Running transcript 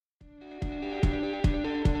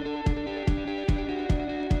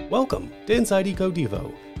Welcome to Inside Eco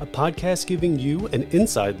Devo, a podcast giving you an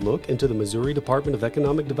inside look into the Missouri Department of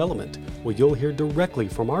Economic Development, where you'll hear directly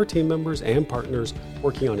from our team members and partners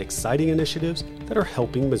working on exciting initiatives that are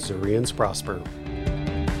helping Missourians prosper.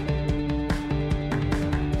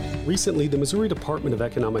 Recently, the Missouri Department of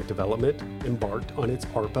Economic Development embarked on its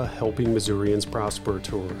ARPA Helping Missourians Prosper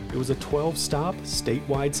tour. It was a 12-stop,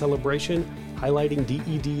 statewide celebration highlighting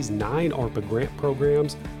DED's 9 ARPA grant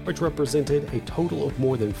programs, which represented a total of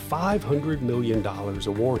more than $500 million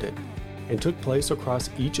awarded, and took place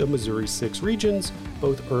across each of Missouri's 6 regions,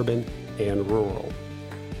 both urban and rural.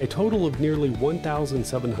 A total of nearly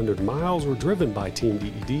 1,700 miles were driven by Team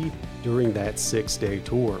DED during that 6-day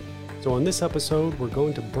tour. So on this episode, we're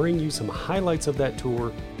going to bring you some highlights of that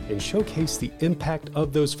tour and showcase the impact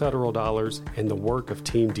of those federal dollars and the work of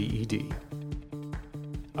Team DED.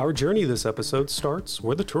 Our journey this episode starts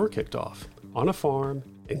where the tour kicked off, on a farm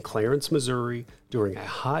in Clarence, Missouri, during a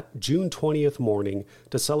hot June 20th morning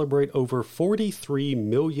to celebrate over $43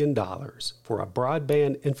 million for a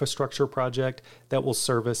broadband infrastructure project that will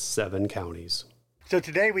service 7 counties. So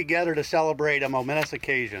today we gather to celebrate a momentous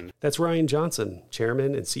occasion. That's Ryan Johnson,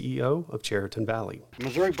 Chairman and CEO of Chariton Valley.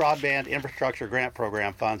 Missouri Broadband Infrastructure Grant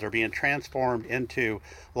Program funds are being transformed into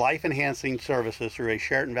life-enhancing services through a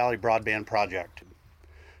Chariton Valley broadband project.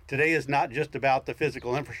 Today is not just about the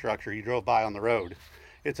physical infrastructure you drove by on the road.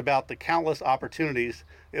 It's about the countless opportunities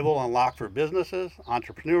it will unlock for businesses,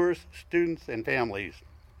 entrepreneurs, students, and families.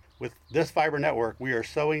 With this fiber network, we are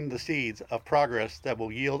sowing the seeds of progress that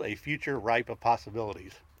will yield a future ripe of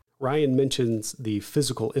possibilities. Ryan mentions the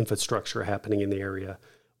physical infrastructure happening in the area.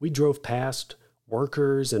 We drove past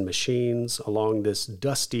workers and machines along this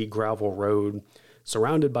dusty gravel road,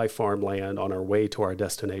 surrounded by farmland on our way to our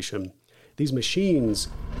destination. These machines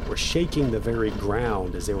were shaking the very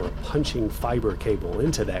ground as they were punching fiber cable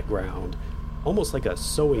into that ground, almost like a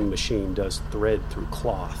sewing machine does thread through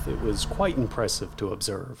cloth. It was quite impressive to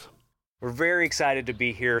observe. We're very excited to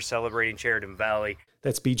be here celebrating Chariton Valley.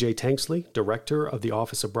 That's B.J. Tanksley, Director of the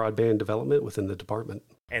Office of Broadband Development within the department.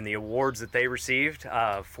 And the awards that they received,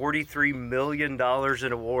 $43 million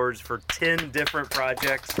in awards for 10 different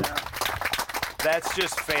projects. That's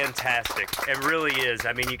just fantastic. It really is.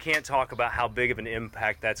 I mean, you can't talk about how big of an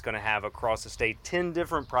impact that's going to have across the state. 10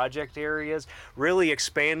 different project areas, really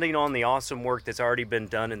expanding on the awesome work that's already been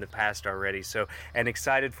done in the past already. So, and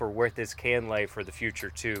excited for where this can lay for the future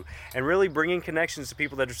too. And really bringing connections to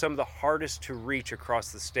people that are some of the hardest to reach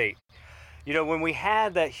across the state. You know, when we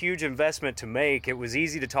had that huge investment to make, it was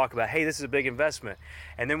easy to talk about, hey, this is a big investment.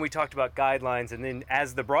 And then we talked about guidelines. And then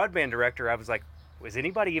as the broadband director, I was like, is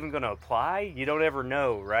anybody even going to apply? You don't ever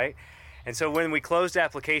know, right? And so when we closed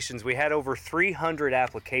applications, we had over 300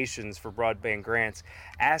 applications for broadband grants,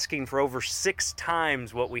 asking for over 6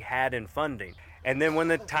 times what we had in funding. And then when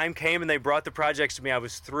the time came and they brought the projects to me, I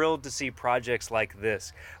was thrilled to see projects like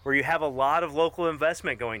this, where you have a lot of local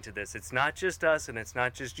investment going to this. It's not just us and it's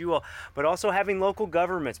not just you all, but also having local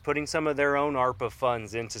governments putting some of their own ARPA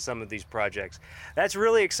funds into some of these projects. That's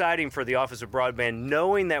really exciting for the Office of Broadband,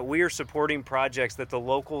 knowing that we are supporting projects that the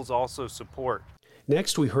locals also support.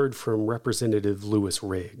 Next, we heard from Representative Lewis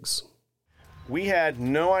Riggs. We had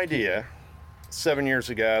no idea 7 years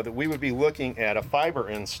ago that we would be looking at a fiber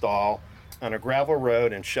install on a gravel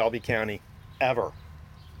road in Shelby County ever.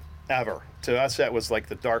 To us, that was like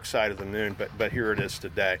the dark side of the moon, but here it is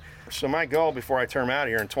today. So my goal before I term out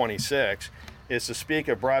here in 26 is to speak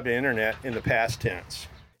of broadband internet in the past tense.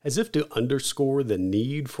 As if to underscore the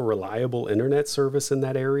need for reliable internet service in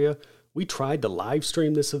that area, we tried to live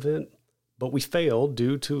stream this event, but we failed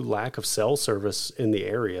due to lack of cell service in the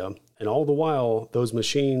area. And all the while, those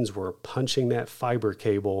machines were punching that fiber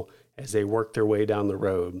cable as they worked their way down the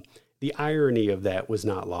road. The irony of that was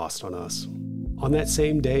not lost on us. On that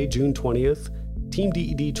same day, June 20th, Team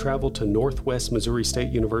DED traveled to Northwest Missouri State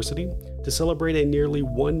University to celebrate a nearly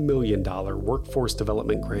 $1 million workforce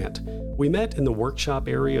development grant. We met in the workshop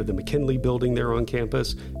area of the McKinley building there on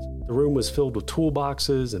campus. The room was filled with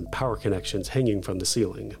toolboxes and power connections hanging from the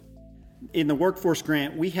ceiling. In the workforce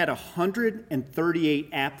grant, we had 138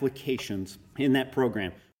 applications in that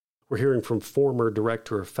program. We're hearing from former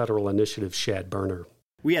Director of Federal Initiatives, Shad Berner.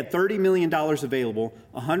 We had $30 million available,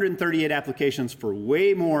 138 applications for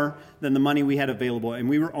way more than the money we had available, and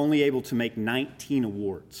we were only able to make 19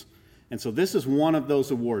 awards. And so this is one of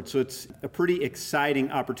those awards. So it's a pretty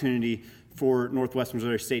exciting opportunity for Northwest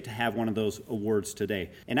Missouri State to have one of those awards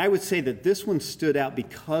today. And I would say that this one stood out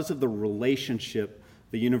because of the relationship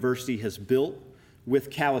the university has built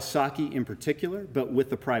with Kawasaki in particular, but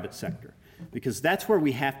with the private sector. because that's where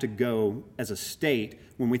we have to go as a state.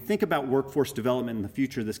 When we think about workforce development in the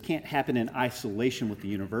future, this can't happen in isolation with the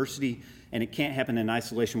university, and it can't happen in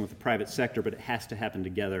isolation with the private sector, but it has to happen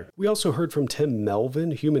together. We also heard from Tim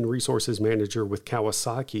Melvin, Human Resources Manager with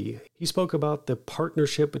Kawasaki. He spoke about the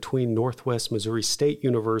partnership between Northwest Missouri State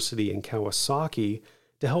University and Kawasaki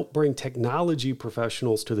to help bring technology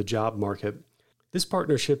professionals to the job market. This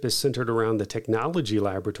partnership is centered around the technology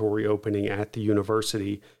laboratory opening at the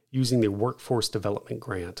university using the Workforce Development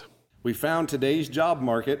Grant. We found today's job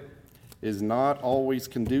market is not always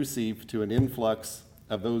conducive to an influx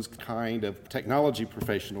of those kind of technology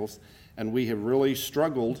professionals, and we have really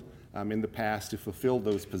struggled in the past to fulfill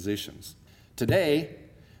those positions. Today,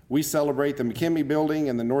 we celebrate the McKinley Building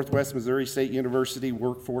and the Northwest Missouri State University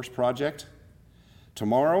Workforce Project.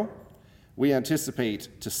 Tomorrow, we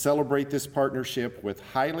anticipate to celebrate this partnership with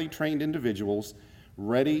highly trained individuals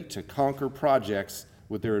ready to conquer projects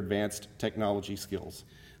with their advanced technology skills.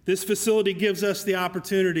 This facility gives us the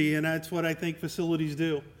opportunity, and that's what I think facilities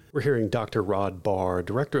do. We're hearing Dr. Rod Barr,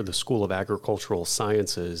 Director of the School of Agricultural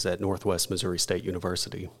Sciences at Northwest Missouri State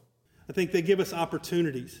University. I think they give us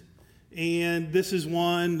opportunities. And this is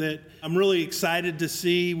one that I'm really excited to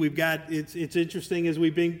see. It's interesting as we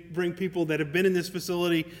bring people that have been in this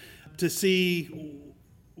facility to see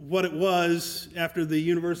what it was after the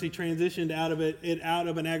university transitioned out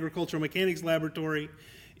of an agricultural mechanics laboratory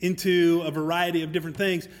into a variety of different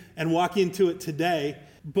things and walk into it today.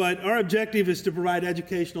 But our objective is to provide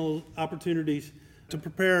educational opportunities to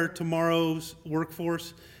prepare tomorrow's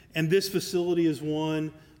workforce. And this facility is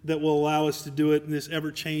one that will allow us to do it in this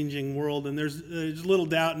ever-changing world. And there's little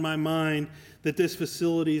doubt in my mind that this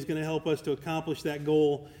facility is going to help us to accomplish that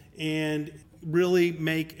goal and really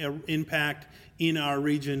make an impact in our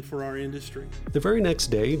region for our industry. The very next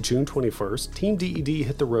day, June 21st, Team DED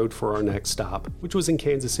hit the road for our next stop, which was in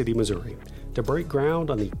Kansas City, Missouri, to break ground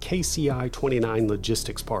on the KCI 29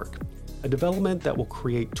 Logistics Park, a development that will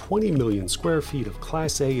create 20 million square feet of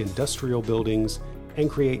Class A industrial buildings and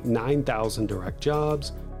create 9,000 direct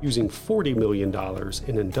jobs using $40 million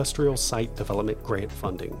in industrial site development grant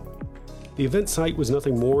funding. The event site was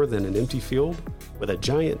nothing more than an empty field with a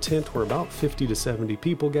giant tent where about 50 to 70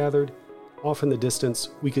 people gathered. Off in the distance,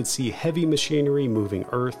 we could see heavy machinery moving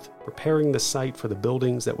earth, preparing the site for the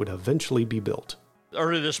buildings that would eventually be built.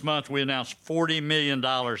 Earlier this month, we announced $40 million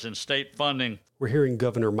in state funding. We're hearing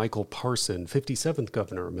Governor Michael Parson, 57th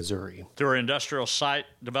Governor of Missouri, through our Industrial Site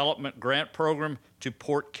Development Grant Program to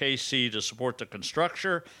Port KC to support the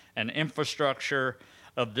construction and infrastructure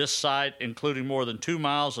of this site, including more than 2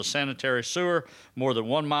 miles of sanitary sewer, more than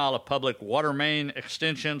 1 mile of public water main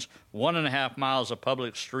extensions, 1.5 miles of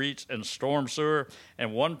public streets and storm sewer,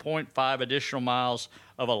 and 1.5 additional miles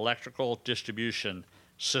of electrical distribution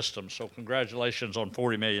system. So congratulations on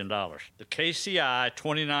 $40 million. The KCI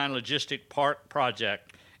 29 Logistic Park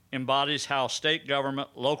project embodies how state government,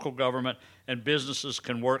 local government, and businesses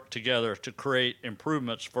can work together to create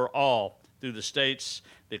improvements for all through the states,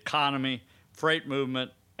 the economy, freight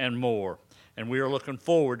movement, and more. And we are looking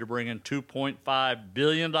forward to bringing $2.5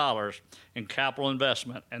 billion in capital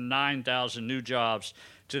investment and 9,000 new jobs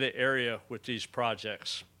to the area with these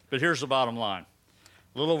projects. But here's the bottom line.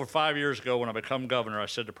 A little over 5 years ago when I became governor, I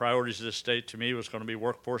said the priorities of this state to me was going to be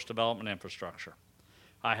workforce development infrastructure.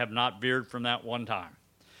 I have not veered from that one time.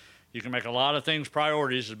 You can make a lot of things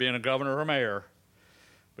priorities as being a governor or mayor,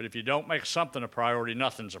 but if you don't make something a priority,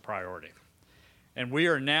 nothing's a priority. And we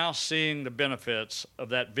are now seeing the benefits of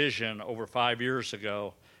that vision over 5 years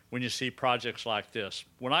ago when you see projects like this.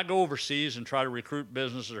 When I go overseas and try to recruit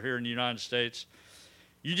businesses here in the United States,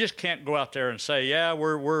 you just can't go out there and say, yeah,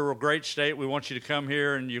 we're a great state, we want you to come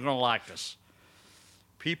here and you're going to like us.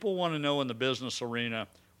 People want to know in the business arena,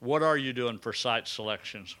 what are you doing for site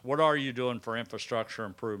selections? What are you doing for infrastructure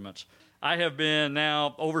improvements? I have been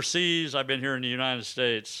now overseas, I've been here in the United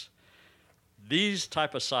States. These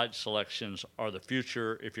type of site selections are the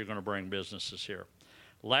future if you're going to bring businesses here.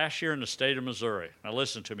 Last year in the state of Missouri, now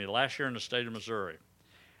listen to me, last year in the state of Missouri,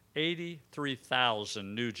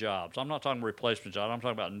 83,000 new jobs. I'm not talking replacement jobs, I'm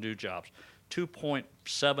talking about new jobs.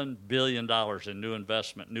 $2.7 billion in new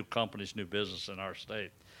investment, new companies, new business in our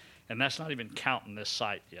state. And that's not even counting this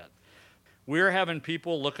site yet. We're having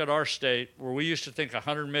people look at our state where we used to think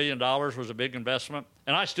 $100 million was a big investment,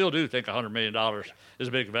 and I still do think $100 million is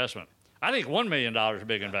a big investment. I think $1 million is a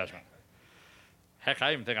big investment. Heck,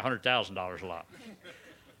 I even think $100,000 a lot.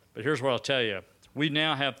 But here's what I'll tell you. We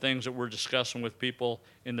now have things that we're discussing with people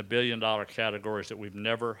in the billion-dollar categories that we've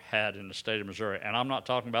never had in the state of Missouri. And I'm not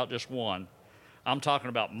talking about just one. I'm talking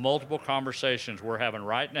about multiple conversations we're having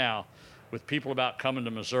right now with people about coming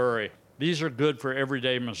to Missouri These are good for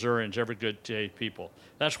everyday Missourians, everyday people.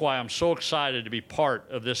 That's why I'm so excited to be part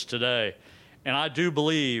of this today. And I do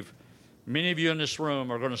believe many of you in this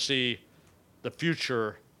room are going to see the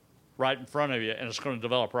future right in front of you, and it's going to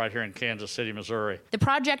develop right here in Kansas City, Missouri. The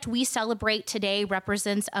project we celebrate today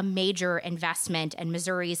represents a major investment in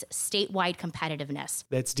Missouri's statewide competitiveness.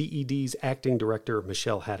 That's DED's acting director,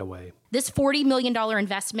 Michelle Hadaway. This $40 million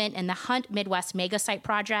investment in the Hunt Midwest Mega Site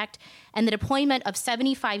project and the deployment of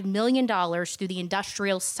 $75 million through the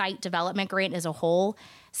Industrial Site Development Grant as a whole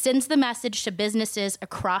sends the message to businesses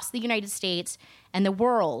across the United States and the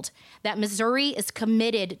world that Missouri is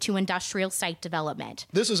committed to industrial site development.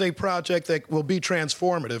 This is a project that will be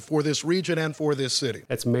transformative for this region and for this city.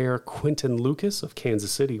 That's Mayor Quentin Lucas of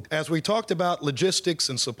Kansas City. As we talked about logistics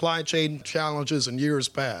and supply chain challenges in years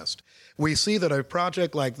past, we see that a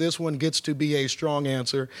project like this one gets to be a strong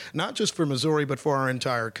answer, not just for Missouri, but for our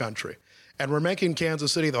entire country. And we're making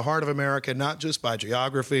Kansas City the heart of America, not just by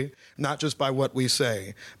geography, not just by what we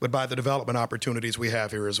say, but by the development opportunities we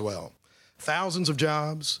have here as well. Thousands of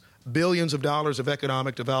jobs, billions of dollars of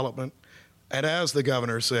economic development, and as the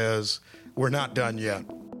governor says, we're not done yet.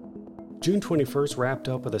 June 21st wrapped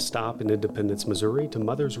up with a stop in Independence, Missouri to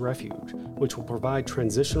Mother's Refuge, which will provide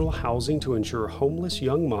transitional housing to ensure homeless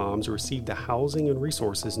young moms receive the housing and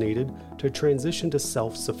resources needed to transition to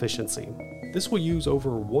self-sufficiency. This will use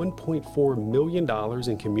over $1.4 million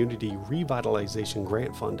in community revitalization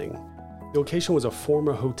grant funding. The location was a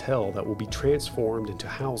former hotel that will be transformed into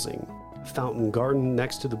housing. Fountain Garden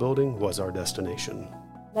next to the building was our destination.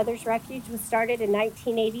 Mother's Refuge was started in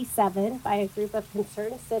 1987 by a group of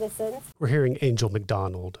concerned citizens. We're hearing Angel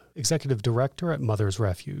McDonald, Executive Director at Mother's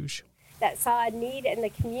Refuge. That saw a need in the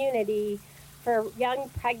community for young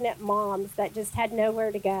pregnant moms that just had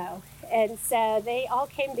nowhere to go. And so they all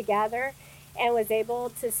came together and was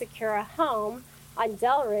able to secure a home on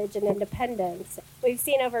Delridge and Independence. We've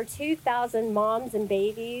seen over 2,000 moms and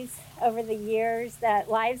babies over the years that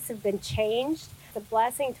lives have been changed. It's a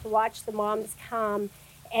blessing to watch the moms come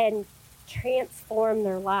and transform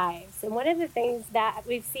their lives. And one of the things that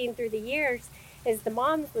we've seen through the years is the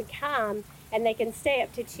moms would come and they can stay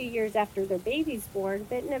up to 2 years after their baby's born,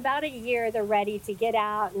 but in about a year they're ready to get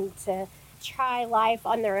out and to try life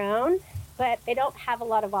on their own, but they don't have a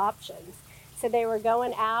lot of options. So they were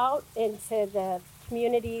going out into the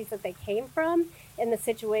communities that they came from and the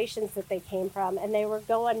situations that they came from, and they were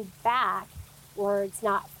going backwards,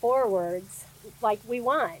 not forwards, like we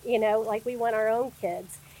want, like we want our own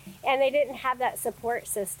kids. And they didn't have that support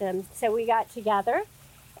system. So we got together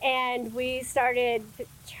and we started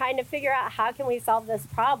trying to figure out how can we solve this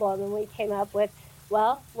problem. And we came up with,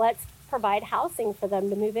 well, let's provide housing for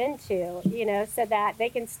them to move into, so that they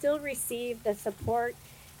can still receive the support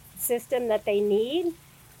system that they need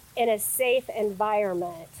in a safe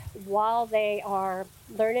environment while they are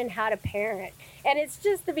learning how to parent. And it's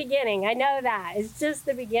just the beginning. I know that. It's just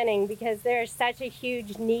the beginning because there's such a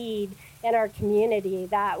huge need in our community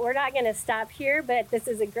that we're not going to stop here, but this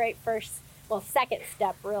is a great second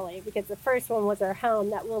step really, because the first one was our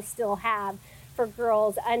home that we'll still have for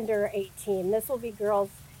girls under 18. This will be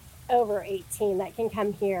girls over 18 that can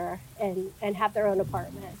come here and have their own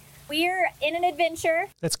apartment. We're in an adventure.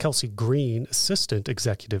 That's Kelsey Green, Assistant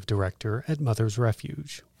Executive Director at Mother's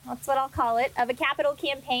Refuge. That's what I'll call it, of a capital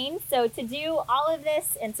campaign. So to do all of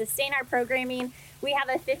this and sustain our programming, we have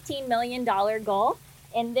a $15 million goal.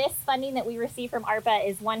 And this funding that we receive from ARPA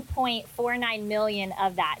is $1.49 million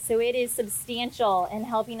of that. So it is substantial in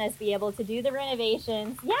helping us be able to do the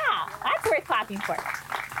renovations. Yeah, that's worth clapping for.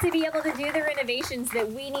 To be able to do the renovations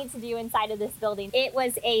that we need to do inside of this building. It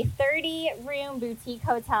was a 30-room boutique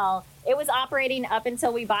hotel. It was operating up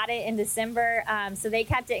until we bought it in December. So they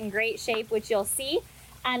kept it in great shape, which you'll see.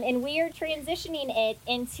 And we are transitioning it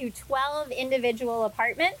into 12 individual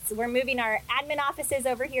apartments. We're moving our admin offices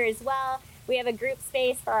over here as well. We have a group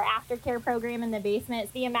space for our aftercare program in the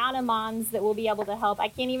basement. The amount of moms that we'll be able to help, I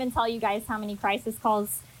can't even tell you guys how many crisis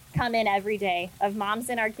calls come in every day of moms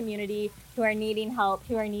in our community who are needing help,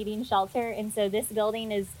 who are needing shelter. And so this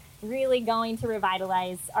building is really going to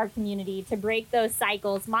revitalize our community to break those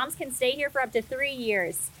cycles. Moms can stay here for up to 3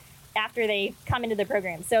 years after they come into the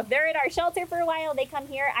program. So if they're at our shelter for a while, they come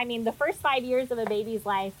here. I mean, the first 5 years of a baby's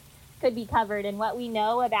life could be covered. And what we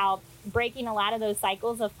know about breaking a lot of those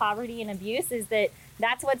cycles of poverty and abuse is that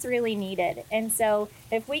that's what's really needed. And so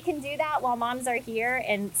if we can do that while moms are here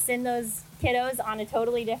and send those kiddos on a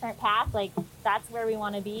totally different path, like that's where we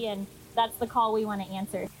want to be. And that's the call we want to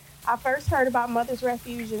answer. I first heard about Mother's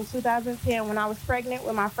Refuge in 2010 when I was pregnant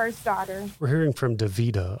with my first daughter. We're hearing from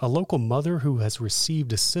Davida, a local mother who has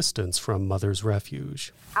received assistance from Mother's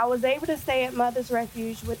Refuge. I was able to stay at Mother's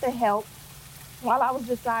Refuge with the help while I was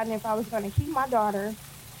deciding if I was going to keep my daughter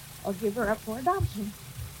or give her up for adoption.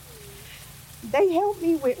 They helped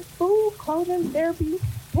me with food, clothing, therapy,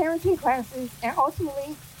 parenting classes, and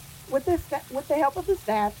ultimately, with the help of the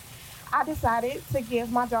staff, I decided to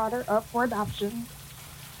give my daughter up for adoption.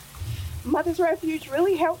 Mother's Refuge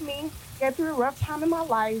really helped me get through a rough time in my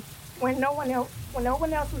life when no one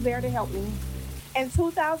else was there to help me. In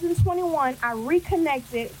 2021, I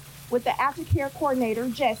reconnected with the aftercare coordinator,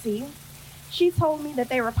 Jessie. She told me that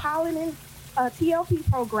they were piloting a TLP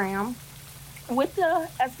program with the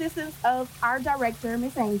assistance of our director,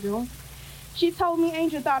 Miss Angel. She told me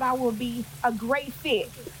Angel thought I would be a great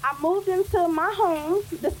fit. I moved into my home,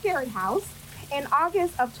 the Scared House, in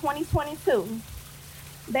August of 2022.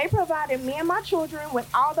 They provided me and my children with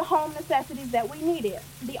all the home necessities that we needed.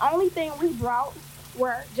 The only thing we brought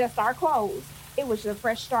were just our clothes. It was the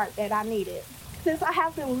fresh start that I needed. Since I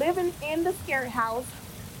have been living in the Scared House,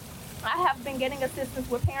 I have been getting assistance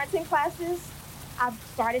with parenting classes. I've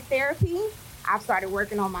started therapy. I've started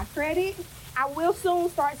working on my credit. I will soon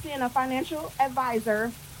start seeing a financial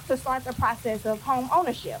advisor to start the process of home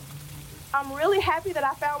ownership. I'm really happy that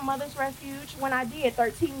I found Mother's Refuge when I did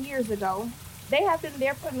 13 years ago. They have been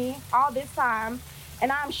there for me all this time, and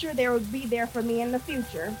I'm sure they will be there for me in the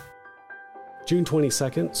future. June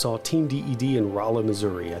 22nd saw Team DED in Rolla,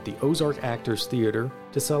 Missouri at the Ozark Actors Theater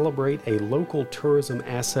to celebrate a local tourism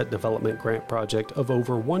asset development grant project of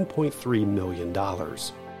over $1.3 million.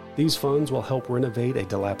 These funds will help renovate a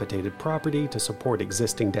dilapidated property to support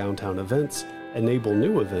existing downtown events, enable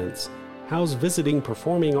new events, house visiting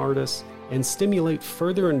performing artists, and stimulate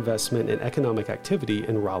further investment in economic activity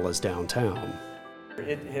in Rolla's downtown.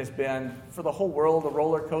 It has been, for the whole world, a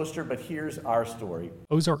roller coaster, but here's our story.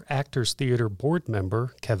 Ozark Actors Theater board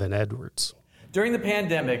member Kevin Edwards. During the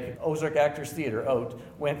pandemic, Ozark Actors Theater, OAT,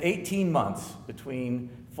 went 18 months between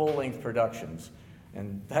full-length productions.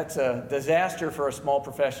 And that's a disaster for a small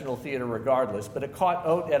professional theater regardless, but it caught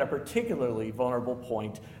OAT at a particularly vulnerable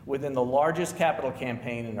point within the largest capital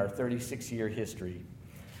campaign in our 36-year history.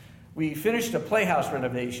 We finished a playhouse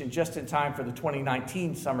renovation just in time for the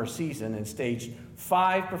 2019 summer season and staged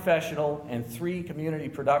 5 professional and 3 community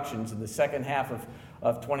productions in the second half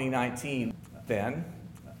of 2019. Then,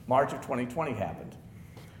 March of 2020 happened.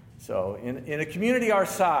 So in a community our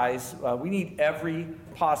size, we need every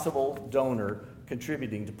possible donor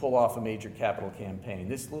contributing to pull off a major capital campaign.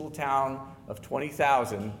 This little town of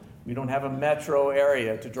 20,000, we don't have a metro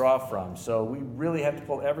area to draw from, so we really have to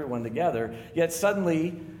pull everyone together. Yet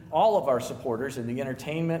suddenly, all of our supporters in the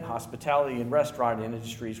entertainment, hospitality, and restaurant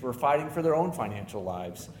industries were fighting for their own financial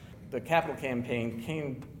lives. The capital campaign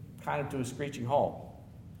came kind of to a screeching halt.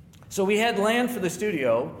 So we had land for the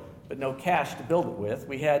studio, but no cash to build it with.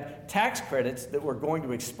 We had tax credits that were going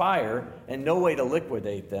to expire and no way to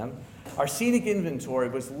liquidate them. Our scenic inventory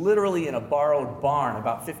was literally in a borrowed barn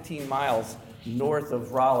about 15 miles north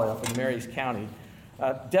of Rolla up in Marys County.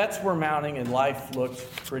 Debts were mounting and life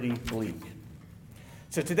looked pretty bleak.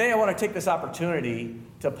 So today I want to take this opportunity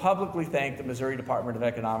to publicly thank the Missouri Department of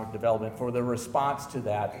Economic Development for the response to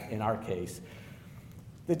that in our case.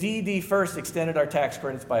 The DED first extended our tax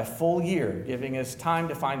credits by a full year, giving us time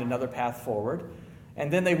to find another path forward.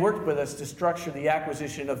 And then they worked with us to structure the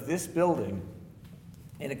acquisition of this building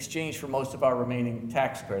in exchange for most of our remaining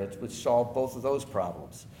tax credits, which solved both of those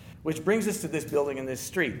problems. Which brings us to this building in this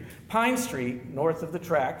street. Pine Street, north of the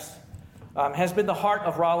tracks, has been the heart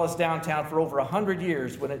of Rolla's downtown for over 100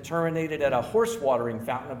 years when it terminated at a horse watering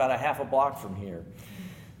fountain about a half a block from here.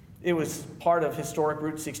 It was part of historic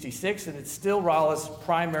Route 66, and it's still Rolla's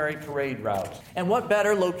primary parade route. And what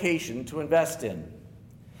better location to invest in?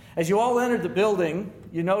 As you all entered the building,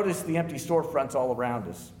 you noticed the empty storefronts all around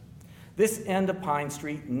us. This end of Pine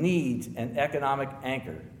Street needs an economic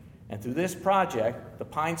anchor. And through this project, the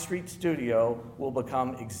Pine Street Studio will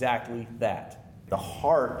become exactly that. The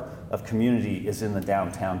heart of community is in the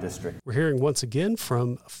downtown district. We're hearing once again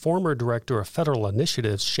from former Director of Federal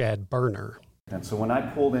Initiatives, Shad Berner. And so when I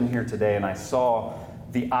pulled in here today and I saw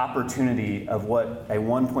the opportunity of what a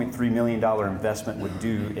 $1.3 million investment would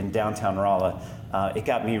do in downtown Rolla, it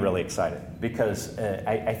got me really excited because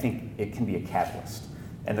I think it can be a catalyst.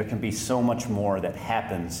 And there can be so much more that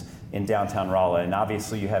happens in downtown Rolla. And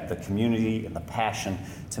obviously you have the community and the passion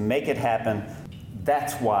to make it happen.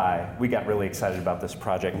 That's why we got really excited about this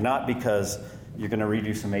project, not because you're going to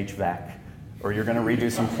redo some HVAC or you're going to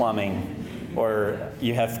redo some plumbing or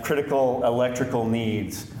you have critical electrical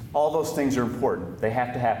needs, All those things are important. They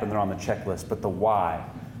have to happen. They're on the checklist. But the why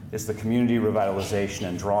is the community revitalization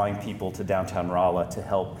and drawing people to downtown Rolla to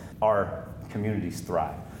help our communities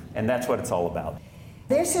thrive. And that's what it's all about.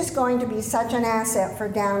 This is going to be such an asset for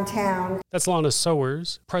downtown. That's Lana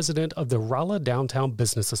Sowers, president of the Rolla Downtown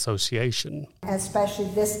Business Association. Especially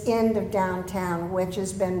this end of downtown, which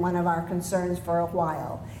has been one of our concerns for a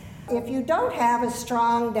while. If you don't have a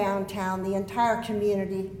strong downtown, the entire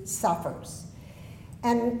community suffers.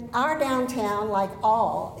 And our downtown, like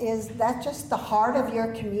that's just the heart of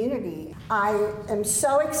your community. I am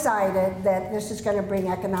so excited that this is going to bring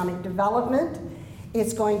economic development.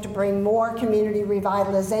 It's going to bring more community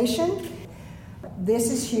revitalization. This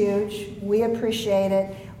is huge. We appreciate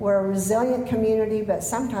it. We're a resilient community, but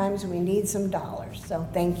sometimes we need some dollars. So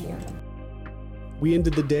thank you. We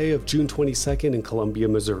ended the day of June 22nd in Columbia,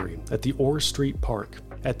 Missouri, at the Orr Street Park.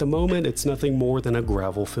 At the moment, it's nothing more than a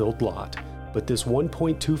gravel-filled lot. But this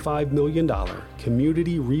 $1.25 million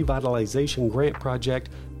community revitalization grant project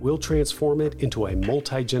will transform it into a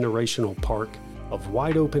multi-generational park of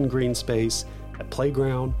wide-open green space, a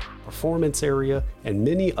playground, performance area, and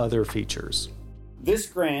many other features. This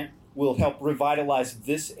grant will help revitalize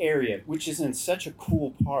this area, which is in such a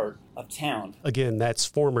cool part of town. Again, that's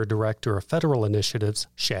former Director of Federal Initiatives,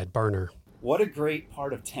 Shad Berner. What a great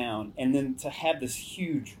part of town. And then to have this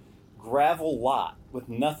huge gravel lot with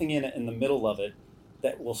nothing in it in the middle of it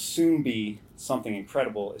that will soon be something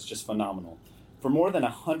incredible is just phenomenal. For more than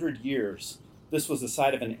 100 years, this was the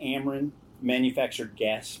site of an Ameren manufactured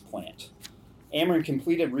gas plant. Ameren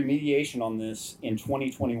completed remediation on this in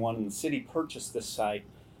 2021, and the city purchased this site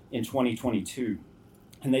in 2022.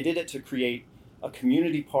 And they did it to create a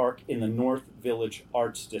community park in the North Village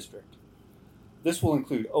Arts District. This will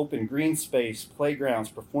include open green space, playgrounds,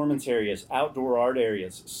 performance areas, outdoor art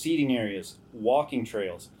areas, seating areas, walking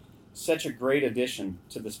trails. Such a great addition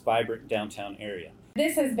to this vibrant downtown area.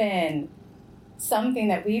 This has been something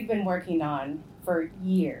that we've been working on for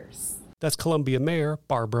years. That's Columbia Mayor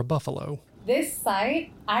Barbara Buffalo. This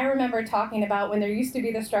site, I remember talking about when there used to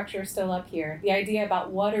be the structure still up here, the idea about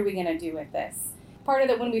what are we going to do with this. Part of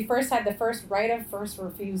it when we first had the first right of first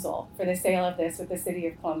refusal for the sale of this with the city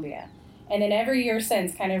of Columbia. And then every year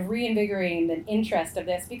since, kind of reinvigorating the interest of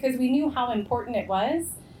this because we knew how important it was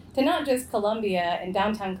to not just Columbia and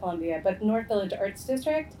downtown Columbia, but North Village Arts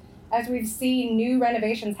District, as we've seen new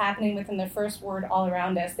renovations happening within the first ward all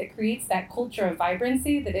around us that creates that culture of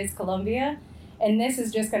vibrancy that is Columbia. And this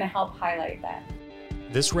is just going to help highlight that.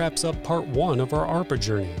 This wraps up part one of our ARPA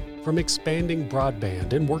journey, from expanding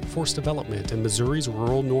broadband and workforce development in Missouri's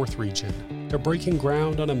rural North region to breaking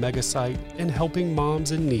ground on a mega site and helping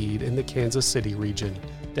moms in need in the Kansas City region,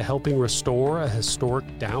 to helping restore a historic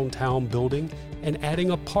downtown building and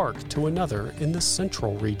adding a park to another in the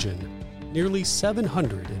central region. Nearly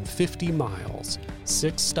 750 miles,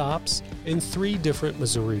 6 stops, in 3 different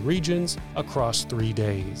Missouri regions across 3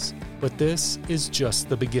 days. But this is just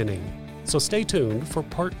the beginning. So stay tuned for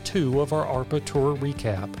part 2 of our ARPA Tour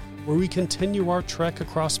recap, where we continue our trek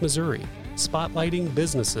across Missouri, spotlighting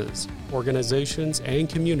businesses, organizations, and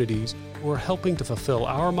communities who are helping to fulfill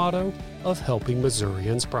our motto of helping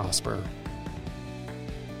Missourians prosper.